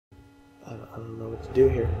I don't know what to do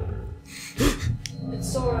here.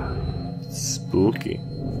 It's Sora. Spooky.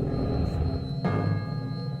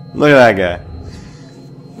 Look at that guy.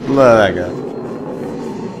 Look at that guy.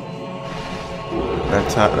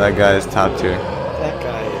 That guy is top tier. That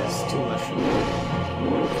guy is too much for me.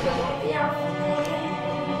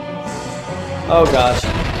 Oh gosh.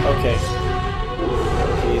 Okay.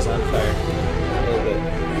 He's on fire. A little bit.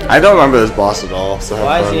 I don't remember this boss at all, so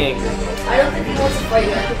Why is he angry? I don't think he wants to fight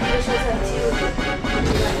you. I think he just wants to have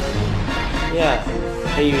two. Yeah.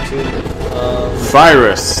 Hey YouTube.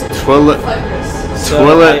 Virus. Twilight. So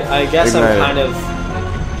I guess ignited. I'm kind of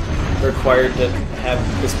required to have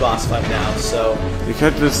this boss fight now, so... You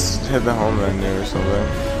could just hit the home menu or something.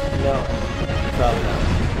 No. Probably not.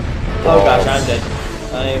 Oh gosh, I'm dead.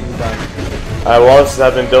 I am done. Well,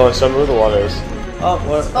 I've been doing some of the waters. Oh,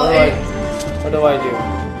 what do I do?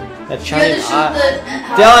 That Chinese... Dylan,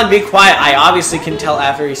 Dylan, be quiet. I obviously can tell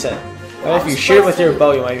after he said it. Well, if you shoot it with your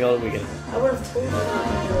bow, you might be able to weaken it. I would have told you.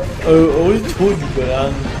 I always told you, but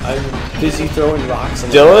I'm busy throwing rocks.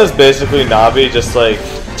 And Dylan is basically Navi, just like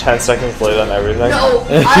 10 seconds late on everything. No,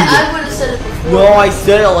 I would have said it before. No, I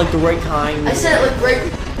said it like the right time. I said it like right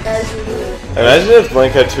as you do it. Imagine if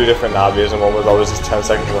Link had 2 different Navis and one was always just 10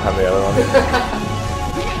 seconds behind the other one.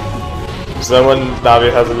 So then when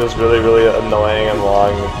Navi has this really, really annoying and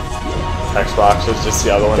long text boxes, just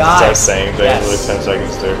the other one just starts saying things with 10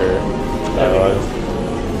 seconds to her.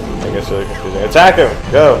 I think it's really confusing. Attack him!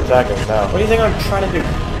 Go! Attack him now. What do you think I'm trying to do?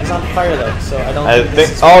 He's on fire though, so I don't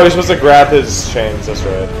think oh, you're supposed to grab his chains, that's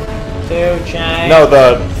right. 2 chains. No,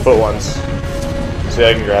 the foot ones. See,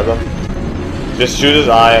 I can grab them. Just shoot his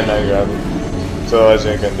eye and then grab him. So otherwise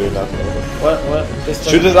you can do nothing with him. What? This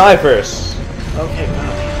Shoot his eye first! Okay,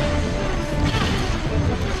 God.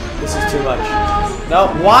 This is too much. No,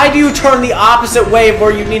 why do you turn the opposite way of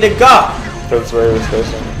where you need to go? That's where he was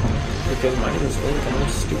facing. Because my name is Link, I'm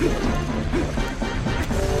stupid.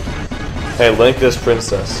 Hey, Link is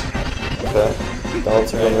princess. Okay?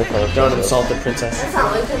 Don't insult the princess. That's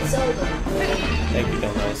not like in Zelda. Thank you,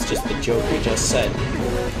 don't know. It's just the joke we just said.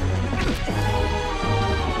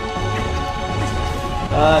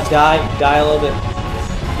 Die a little bit.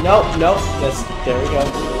 Nope. There we go.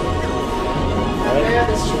 Alright.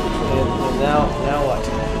 And now what?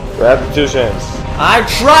 Grab the 2 chains. I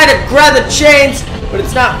try to grab the chains, but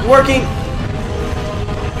it's not working.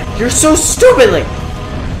 You're so stupidly.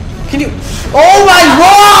 Can you? Oh my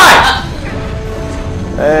god!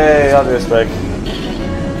 Hey, I'll be a spec.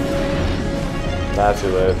 Not too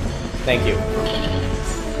late. Thank you.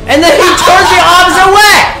 And then he turns the opposite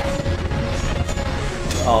way!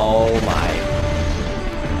 Oh my.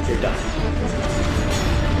 You're done.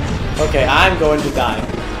 Okay, I'm going to die.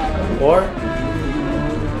 Or?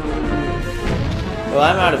 Well,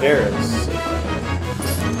 I'm out of arrows.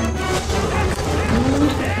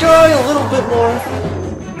 Die a little bit more.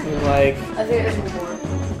 Like... I think I have more.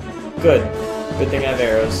 Good. Good thing I have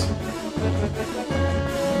arrows.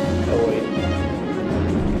 Oh wait.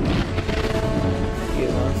 He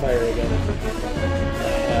is on fire again. I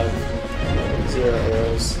have 0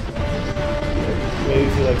 arrows. Maybe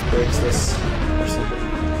if he like breaks this or something.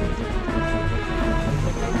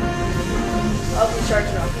 I'll be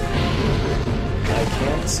charging up. I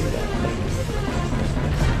can't see that thing.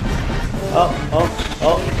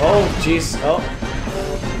 Oh, jeez. Oh.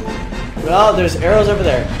 Well, there's arrows over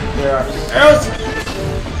there. There are arrows!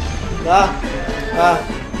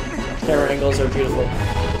 Camera angles are beautiful.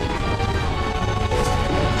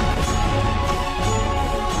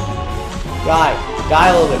 Die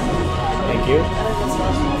a little bit. Thank you.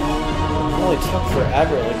 It only took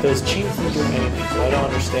forever. Like, those chains didn't do anything, so I don't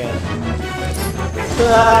understand.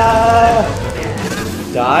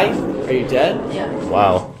 Die? Are you dead? Yeah.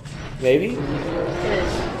 Wow. Maybe? It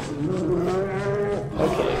is.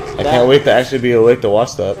 Okay. I can't wait to actually be awake to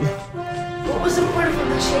watch that. What was the point of the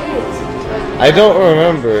chains? I don't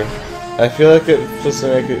remember. I feel like it's supposed to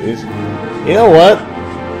make it easy. You know what?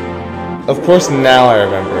 Of course now I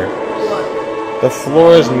remember. What? The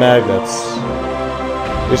floor is magnets.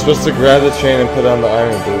 You're supposed to grab the chain and put on the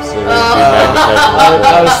iron boots. So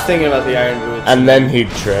I was thinking about the iron boots. and then he'd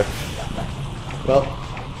trip. Well,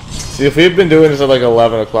 See, if we'd been doing this at like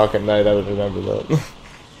 11 o'clock at night, I would remember that.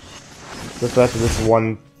 The fact that this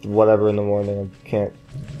one whatever in the morning, I can't.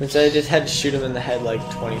 instead I just had to shoot him in the head like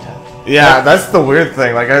 20 times. Yeah, that's the weird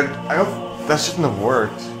thing. Like, I don't, that shouldn't have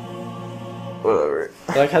worked. Whatever.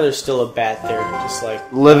 I like how there's still a bat there, just like...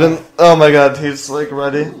 Living. Oh my god, he's like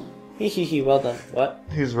ready. Hee well done. What?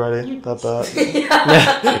 He's ready. That bad.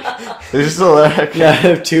 He's still there. Yeah, I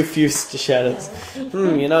have too few shadows.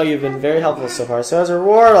 You know, you've been very helpful so far. So as a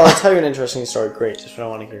reward, I'll tell you an interesting story. Great, just what I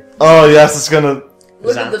want to hear. Oh, yes, it's gonna...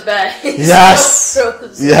 Look at the bag. Yes!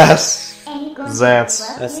 Yes!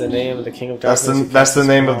 Xantz. That's the name of the King of Darkness. That's the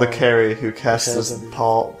name of the carry who casts this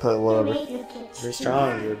Paul... whatever. Very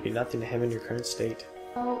strong. You would be nothing to him in your current state.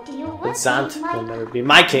 But Zant will never be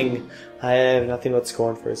my king. I have nothing but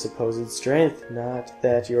scorn for his supposed strength. Not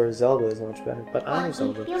that your Zelda is much better, but I'm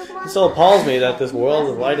Zelda. It still appalls me that this world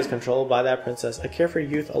of light is controlled by that princess. A carefree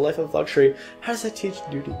youth, a life of luxury. How does that teach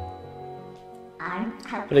duty?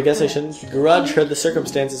 But I guess I shouldn't grudge her the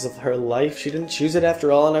circumstances of her life. She didn't choose it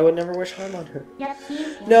after all, and I would never wish harm on her.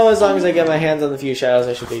 No, as long as I get my hands on the few shadows,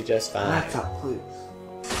 I should be just fine. Laptop, please.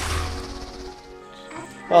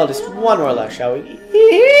 Well, just one more left, shall we?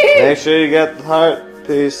 Make sure you get the heart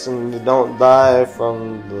piece and you don't die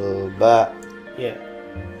from the bat. Yeah.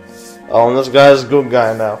 Oh, and this guy's a good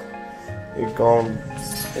guy now. He's going...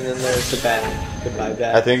 And then there's the bat. Goodbye,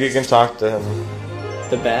 bat. I think you can talk to him.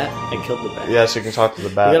 The bat? I killed the bat. Yes, you can talk to the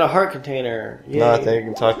bat. You got a heart container. Yay. No, I think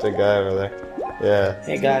you can talk to the guy over there. Yeah.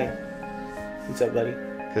 Hey, guy. What's up, buddy?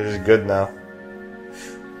 Because he's good now.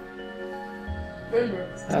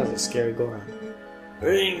 That was a scary go-around. I'm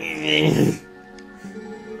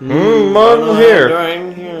here.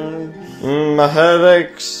 My head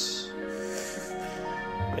aches.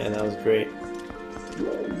 Man, that was great.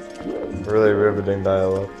 Really riveting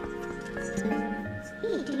dialogue.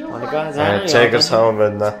 Alright, take us home,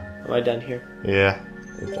 Edna. Am I done here? Yeah,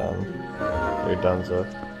 you're done. You're done, so.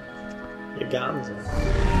 You're gone, so.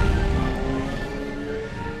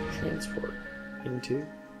 Transport into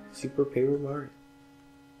Super Paper Mario.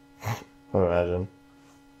 Imagine.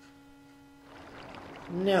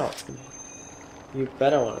 Now it's gonna. You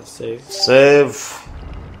better want to save. Save.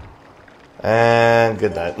 And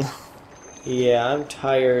good night. Yeah, I'm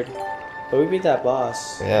tired. But we beat that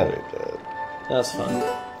boss. Yeah, we did. That was fun.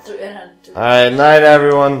 Alright, night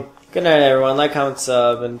everyone. Good night, everyone. Like, comment,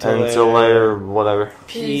 sub. Until later, whatever.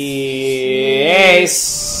 Peace.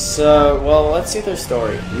 So, well, let's see their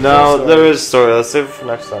story. No, there is story. Let's save it for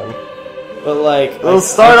next time. But, like... We'll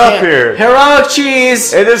start up here. Heroic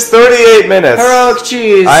cheese! It is 38 minutes. Heroic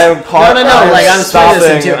cheese! I am No, like, I'm splitting this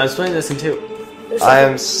in two. I'm splitting this in two. I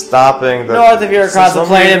am stopping the... North of here, across the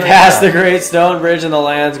plain and past the great stone bridge in the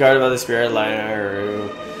lands guarded by the spirit line.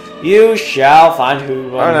 You shall find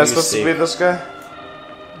who... Aren't I supposed to be this guy?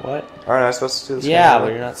 What? Aren't I supposed to do this? Yeah, but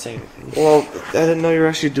you're not saying anything. Well, I didn't know you were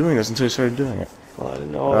actually doing this until you started doing it. Well, I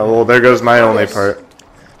didn't know. Oh, well, there goes my only part.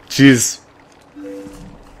 Jeez.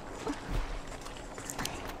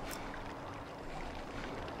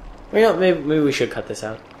 You know, maybe we should cut this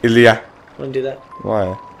out. Ilya. Want to do that? Why?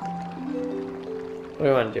 What do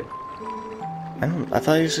you want to do? I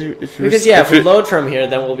thought you said if you because if we load from here,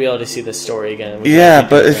 then we'll be able to see the story again. Yeah,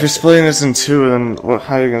 but if you're splitting this in two, then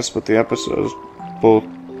how are you gonna split the episodes? Well,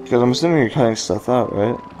 because I'm assuming you're cutting stuff out,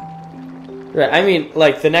 right? Right. I mean,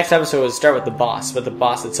 like the next episode would start with the boss, but the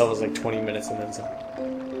boss itself was like 20 minutes and then some.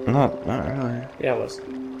 Not really. Yeah, it was.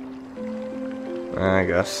 I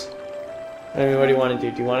guess. I mean, what do you want to do?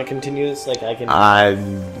 Do you want to continue this? Like, I can. I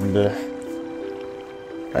don't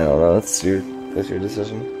know. That's your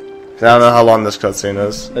decision. I don't know how long this cutscene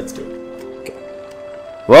is. Let's do it. Okay.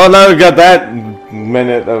 Well, now we've got that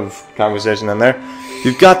minute of conversation in there.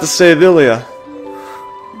 You've got to save Ilya.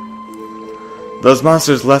 Those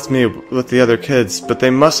monsters left me with the other kids, but they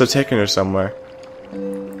must have taken her somewhere.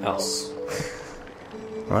 Else.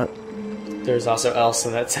 What? There's also else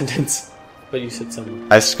in that sentence. But you said something.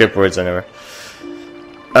 I skip words anyway.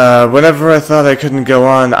 Whenever I thought I couldn't go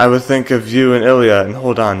on, I would think of you and Ilya and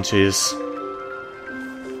hold on, Cheese.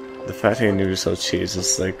 The fact that you knew so Cheese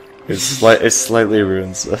is like, it slightly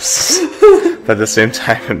ruins this. But at the same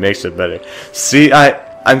time, it makes it better. See,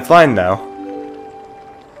 I'm fine now.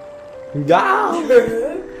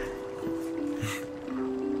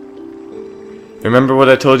 Remember what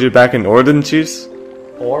I told you back in Orden, Cheese?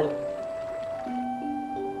 Or?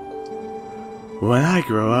 When I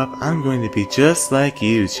grow up, I'm going to be just like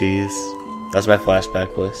you, Cheese. That's my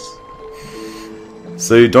flashback voice.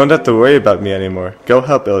 So you don't have to worry about me anymore. Go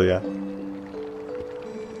help Ilya.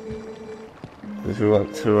 Who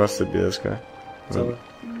wants to be this guy? Do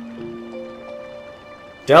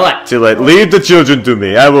it! Too late. Leave the children to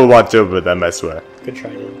me. I will watch over them, I swear. Good try,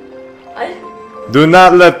 dude. Do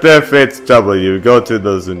not let their fates trouble you. Go to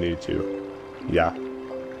those who need you. Yeah.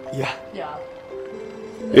 Yeah. Yeah.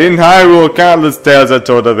 In Hyrule, countless tales are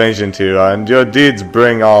told of ancient hero, and your deeds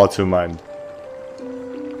bring all to mind.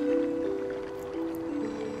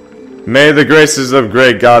 May the graces of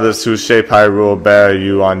great goddess who shape Hyrule bear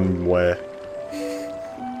you on way.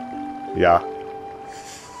 Yeah.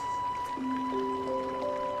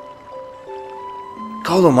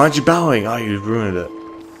 Gollum, why aren't you bowing? Oh, you ruined it.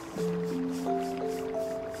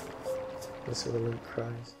 This little Link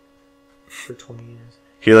cries for 20 years.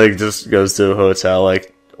 He like just goes to a hotel,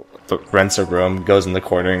 like rents a room, goes in the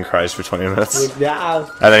corner and cries for 20 minutes. Yeah.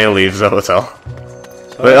 And then he leaves the hotel.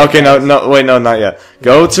 Wait, okay, wait, not yet.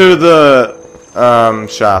 Go to the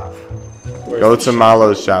shop. Go to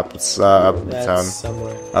Malo's shop. It's up the town.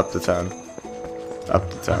 Somewhere. Up the town. Up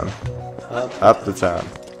the town. Up the town.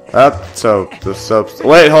 Up soap. The soaps.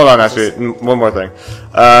 Wait, hold on. Actually, one more thing.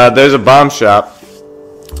 There's a bomb shop.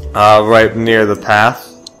 Right near the path.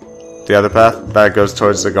 The other path that goes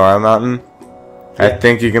towards the Gara Mountain. Yeah. I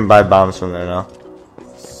think you can buy bombs from there now.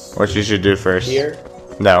 What you should do first. Here?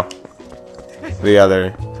 No. The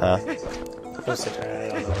other path. I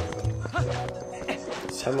don't know.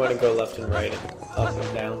 So I'm going to go left and right and up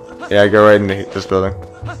and down. Yeah, go right into this building.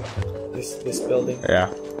 This building? Yeah.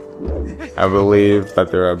 I believe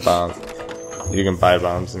that there are bombs. You can buy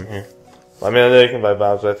bombs in here. I mean, I know you can buy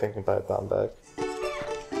bombs, but I think you can buy a bomb bag.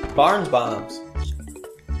 Barnes bombs.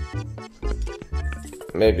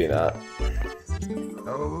 Maybe not.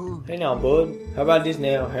 Hey now, bud. How about this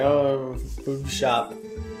now? Hello, food shop.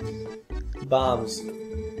 Bombs.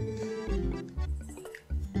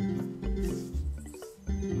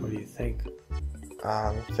 What do you think?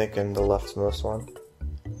 I'm thinking the leftmost one.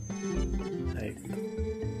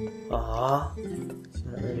 It's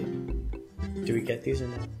not ready. Do we get these or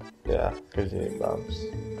not? Yeah, because you need bombs.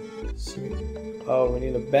 Sweet. Oh, we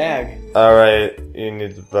need a bag. Alright, you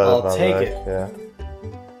need the bomb I'll take bag. it. Yeah.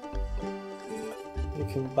 You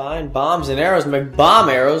combine bombs and arrows and make bomb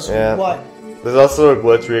arrows? Yeah. What? There's also a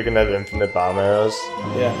glitch where you can have infinite bomb arrows.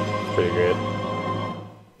 Yeah. Pretty great.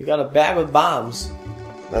 You got a bag with bombs.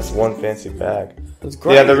 That's one fancy bag. That's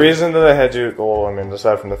great. Yeah, the reason that I had you, well, I mean,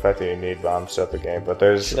 aside from the fact that you need bombs throughout the game, but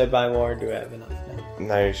there's... Should I buy more or do I have enough now?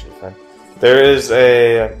 No, you should be fine. There is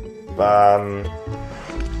a,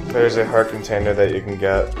 there's a heart container that you can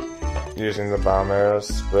get using the bomb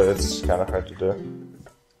arrows, but it's kind of hard to do.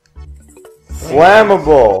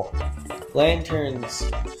 Flammable! Lanterns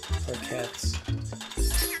for cats.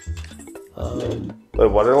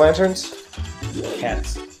 Wait, what are lanterns?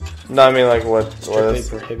 Cats. No, I mean, like, what Strictly is...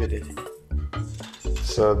 prohibited.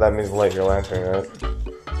 So that means light your lantern, right?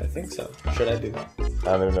 I think so. Should I do that?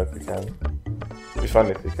 I don't even know if you can. It'd be fun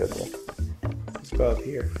if you could, though. Let's go up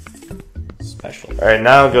here. Special. Alright,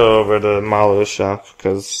 now go over to Malo's shop,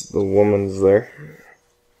 because the woman's there.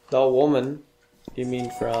 The woman? You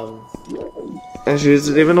mean from... And she's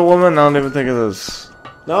even a woman? I don't even think it is.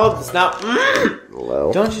 No, it's not.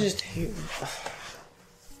 Well. Don't you just hate...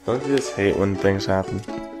 Don't you just hate when things happen?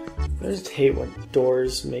 I just hate when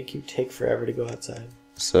doors make you take forever to go outside.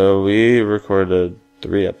 So we recorded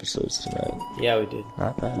 3 episodes tonight. Yeah, we did.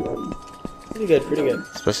 Not bad. Pretty good, pretty good.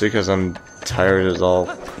 Especially because I'm tired as all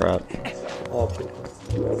crap. All people.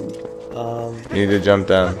 You need to jump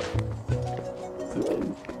down.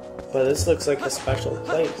 But this looks like a special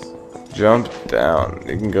place. Jump down.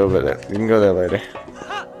 You can go there. You can go there later.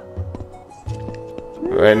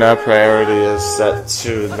 Right now, priority is set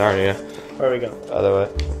to Narnia. Where we go? Other way.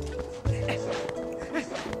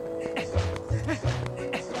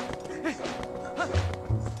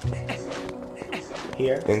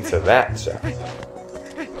 Here. Into that shop.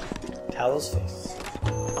 Talos face.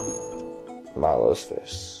 Malo's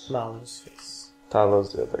face. Malo's face.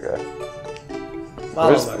 Talos the other guy.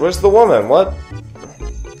 Malo, Where's the woman? What?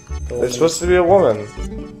 the There's supposed to be a woman.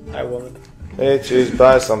 Hi, woman. Hey, cheese,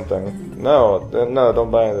 buy something. No, don't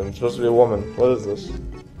buy anything. It's supposed to be a woman. What is this?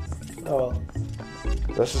 Oh well.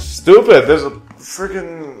 This is stupid. There's a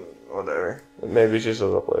freaking whatever. Maybe she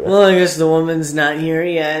shows up later. Well, I guess the woman's not here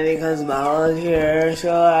yet because Malo's here,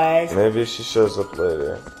 so Maybe she shows up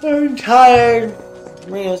later. I'm tired.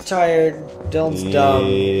 Rio's tired. Dylan's dumb.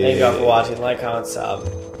 Thank you all for watching. Like, comment, sub.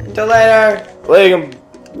 Until later. Play him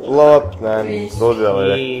blow up, man. We'll do that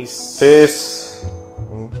later. Peace. Peace.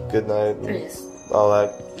 Good night. Peace. All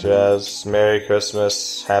that jazz. Merry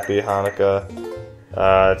Christmas. Happy Hanukkah.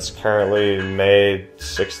 It's currently May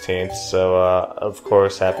 16th, so of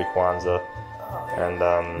course, Happy Kwanzaa.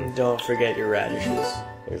 And Don't forget your radishes.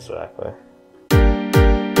 exactly.